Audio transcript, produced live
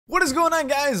What is going on,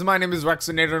 guys? My name is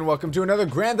Rexinator and welcome to another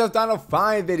Grand Theft Auto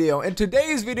 5 video. In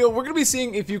today's video, we're going to be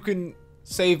seeing if you can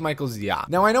save Michael's yacht.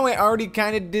 Now, I know I already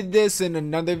kind of did this in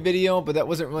another video, but that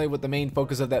wasn't really what the main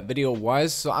focus of that video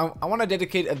was. So I want to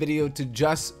dedicate a video to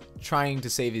just trying to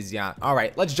save his yacht. All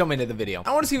right, let's jump into the video.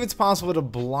 I want to see if it's possible to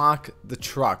block the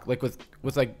truck, like with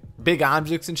like big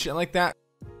objects and shit like that.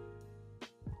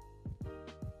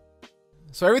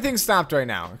 So everything's stopped right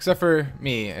now, except for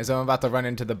me, as I'm about to run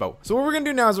into the boat. So what we're gonna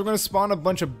do now is we're gonna spawn a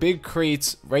bunch of big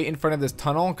crates right in front of this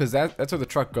tunnel, because that's where the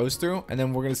truck goes through, and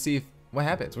then we're gonna see what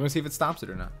happens. We're gonna see if it stops it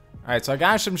or not. All right, so I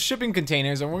got some shipping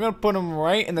containers, and we're gonna put them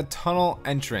right in the tunnel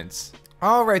entrance.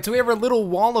 All right, so we have our little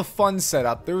wall of fun set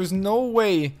up. There is no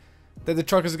way that the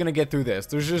truck is gonna get through this.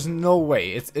 There's just no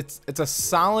way. It's a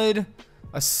solid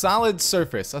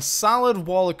surface, a solid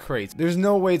wall of crates. There's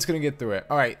no way it's gonna get through it.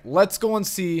 All right, let's go and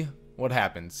see what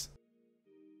happens.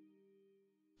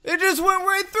 It just went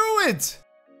right through it.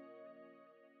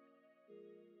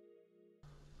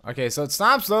 Okay, so it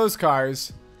stops those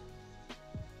cars,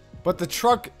 but the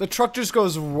truck just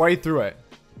goes right through it.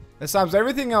 It stops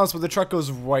everything else, but the truck goes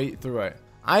right through it.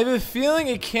 I have a feeling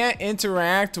it can't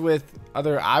interact with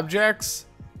other objects,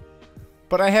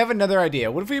 but I have another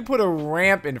idea. What if we put a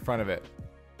ramp in front of it?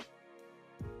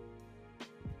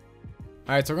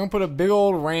 Alright, so we're gonna put a big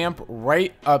old ramp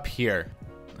right up here.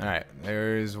 Alright,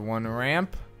 there's one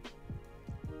ramp,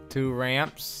 2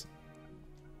 ramps,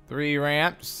 3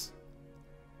 ramps,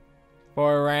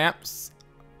 4 ramps,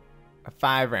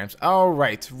 5 ramps.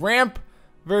 Alright, ramp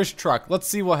versus truck. Let's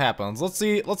see what happens. Let's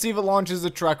see if it launches the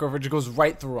truck or if it just goes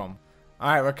right through them.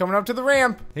 Alright, we're coming up to the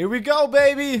ramp. Here we go,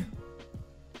 baby.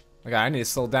 Okay, I need to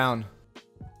slow down.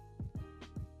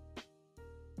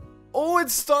 Oh, it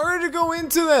started to go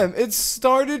into them. It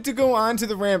started to go onto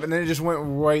the ramp and then it just went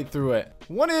right through it.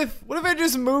 What if I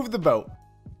just moved the boat?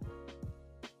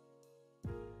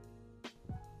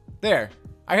 There.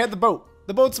 I had the boat.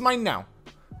 The boat's mine now.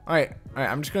 Alright,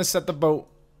 I'm just gonna set the boat.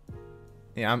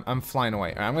 Yeah, I'm flying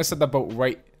away. Alright, I'm gonna set the boat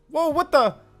right. Whoa, what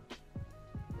the?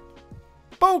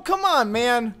 Boat, come on,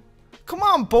 man. Come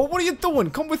on, boat. What are you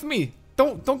doing? Come with me.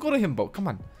 Don't go to him, boat. Come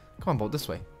on. Come on, boat, this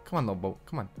way. Come on, little boat.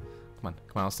 Come on. Come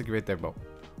on, I'll stick you right there, boat.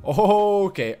 Oh,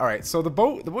 okay, all right. So the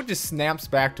boat just snaps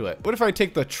back to it. What if I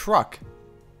take the truck?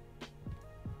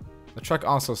 The truck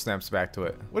also snaps back to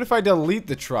it. What if I delete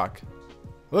the truck?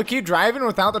 Will it keep driving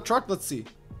without the truck? Let's see.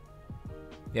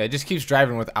 Yeah, it just keeps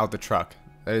driving without the truck.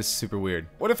 That is super weird.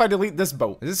 What if I delete this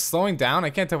boat? Is this slowing down? I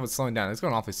can't tell if it's slowing down. It's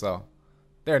going awfully slow.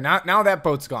 There, now that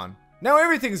boat's gone. Now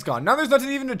everything's gone. Now there's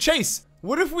nothing even to chase.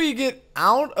 What if we get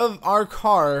out of our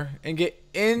car and get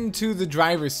into the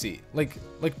driver's seat? Like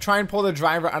try and pull the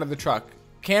driver out of the truck.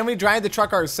 Can we drive the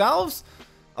truck ourselves?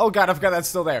 Oh god, I forgot that's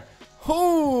still there.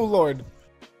 Oh lord.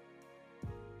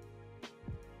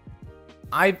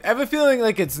 I have a feeling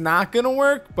like it's not gonna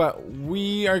work, but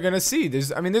we are gonna see.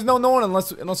 There's no knowing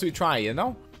unless we try, you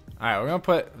know? Alright, we're gonna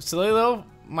put silly little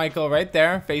Michael right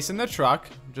there, facing the truck,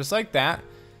 just like that.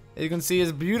 You can see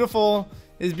his beautiful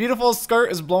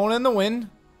skirt is blowing in the wind.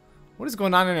 What is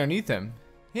going on underneath him?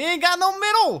 He ain't got no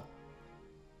middle.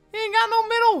 He ain't got no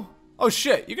middle. Oh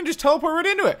shit, you can just teleport right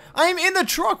into it. I am in the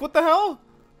truck, what the hell?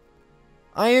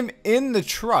 I am in the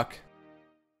truck.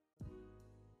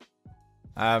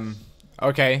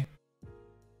 Okay.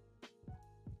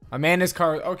 Amanda's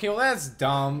car. Okay, well that's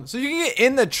dumb. So you can get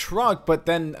in the truck, but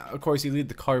then of course you leave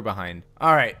the car behind.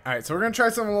 Alright, so we're gonna try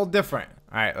something a little different.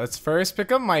 Alright, let's first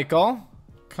pick up Michael.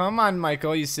 Come on,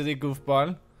 Michael, you silly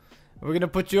goofball. We're gonna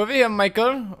put you over here,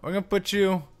 Michael. We're gonna put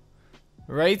you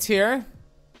right here.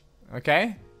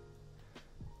 Okay.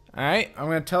 Alright, I'm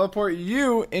gonna teleport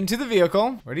you into the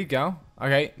vehicle. Where'd he go?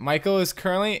 Okay, Michael is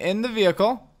currently in the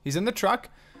vehicle. He's in the truck.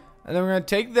 And then we're gonna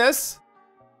take this.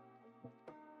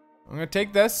 I'm gonna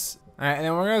take this. Alright, and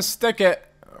then we're gonna stick it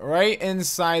right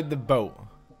inside the boat.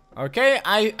 Okay,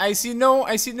 I see no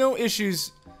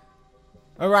issues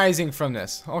arising from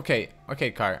this. Okay,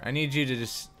 car. I need you to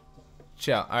just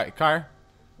chill. All right, car,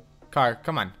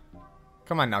 come on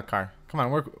now, car. Come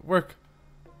on, work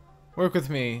with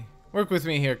me. Work with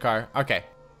me here, car. Okay,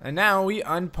 and now we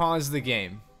unpause the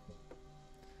game.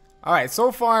 All right,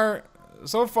 so far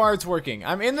it's working.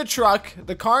 I'm in the truck.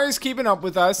 The car is keeping up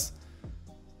with us.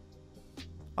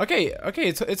 Okay,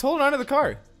 it's holding on to the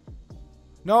car.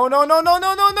 No.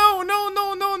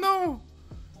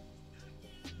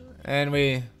 And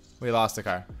we lost the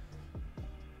car.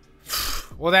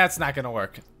 Well, that's not gonna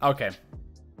work. Okay.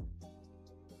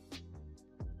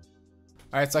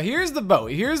 Alright, so here's the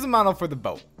boat. Here's the model for the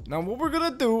boat. Now what we're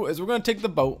gonna do is we're gonna take the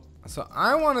boat. So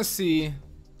I wanna see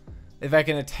if I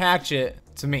can attach it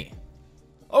to me.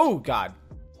 Oh god.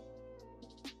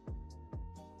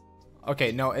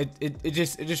 Okay, no, it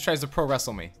just tries to pro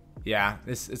wrestle me. Yeah,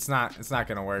 it's not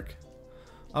gonna work.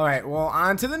 All right, well,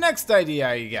 on to the next idea,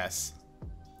 I guess.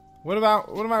 What about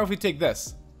if we take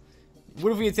this?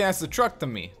 What if we attach the truck to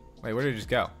me? Wait, where did it just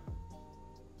go?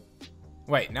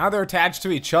 Wait, now they're attached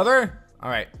to each other? All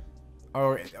right.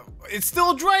 Oh, it's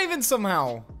still driving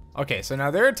somehow. Okay, so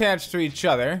now they're attached to each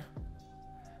other.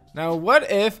 Now, what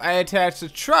if I attach the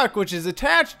truck, which is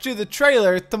attached to the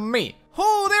trailer, to me?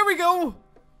 Oh, there we go.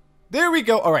 There we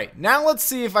go. All right, now let's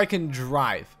see if I can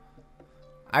drive.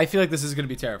 I feel like this is gonna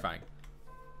be terrifying.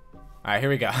 All right, here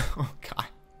we go. Oh, God.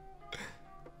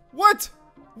 What?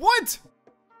 What?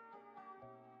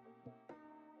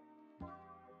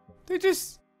 They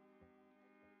just...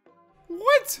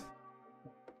 What?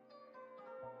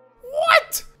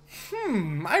 What?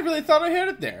 I really thought I had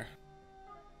it there.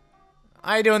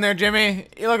 How you doing there, Jimmy?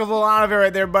 You look a little out of it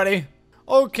right there, buddy.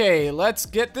 Okay, let's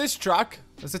get this truck.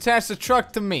 Let's attach the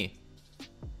truck to me.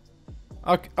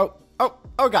 Okay. Oh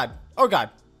God. Oh God.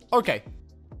 Okay.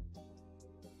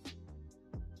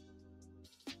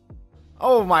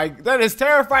 Oh my, that is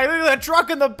terrifying. Look at that truck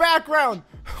in the background.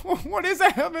 What is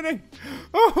happening?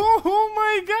 Oh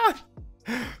my God.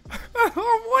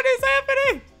 What is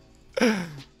happening?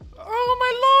 Oh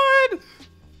my Lord.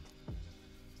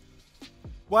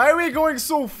 Why are we going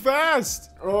so fast?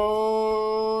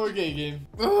 Oh, okay, game.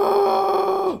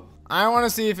 Oh. I want to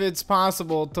see if it's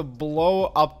possible to blow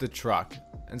up the truck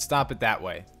and stop it that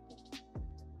way.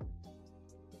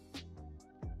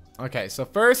 Okay, so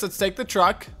first let's take the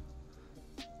truck.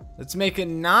 Let's make it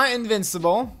not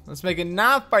invincible. Let's make it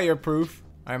not fireproof.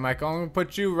 All right, Michael, I'm gonna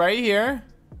put you right here.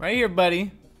 Right here,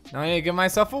 buddy. Now I need to give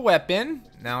myself a weapon.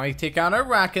 Now I take out a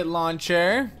rocket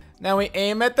launcher. Now we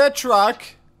aim at the truck.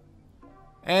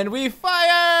 And we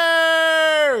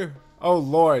fire! Oh,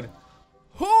 Lord.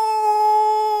 Whoo!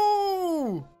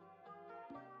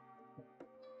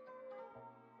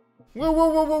 Whoa, whoa,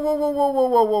 whoa, whoa, whoa, whoa, whoa,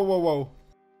 whoa, whoa, whoa, whoa.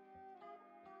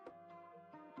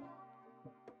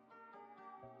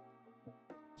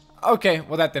 Okay,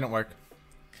 well that didn't work.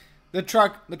 The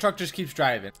truck just keeps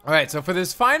driving. All right, so for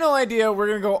this final idea, we're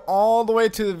gonna go all the way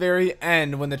to the very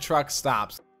end when the truck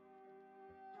stops.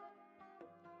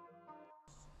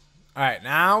 All right,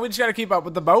 now we just gotta keep up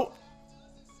with the boat.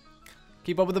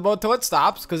 Keep up with the boat till it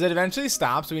stops, because it eventually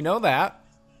stops, we know that.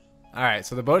 All right,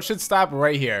 so the boat should stop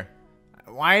right here.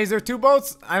 Why is there two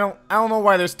boats? I don't know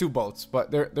why there's two boats,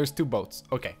 but there's two boats.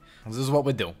 Okay, this is what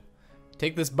we do.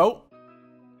 Take this boat.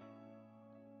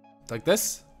 Like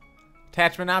this.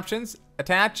 Attachment options.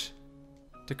 Attach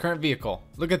to current vehicle.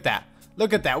 Look at that.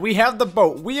 Look at that. We have the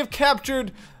boat. We have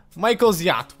captured Michael's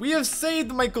yacht. We have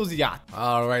saved Michael's yacht.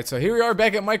 All right, so here we are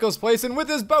back at Michael's place and with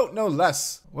his boat, no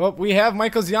less. Well, we have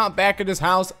Michael's yacht back at his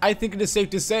house. I think it is safe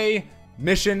to say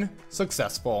mission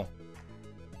successful.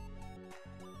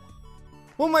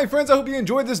 Well, my friends, I hope you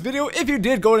enjoyed this video. If you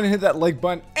did, go ahead and hit that like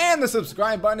button and the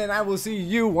subscribe button, and I will see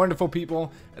you wonderful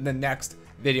people in the next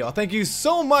video. Thank you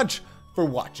so much for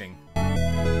watching.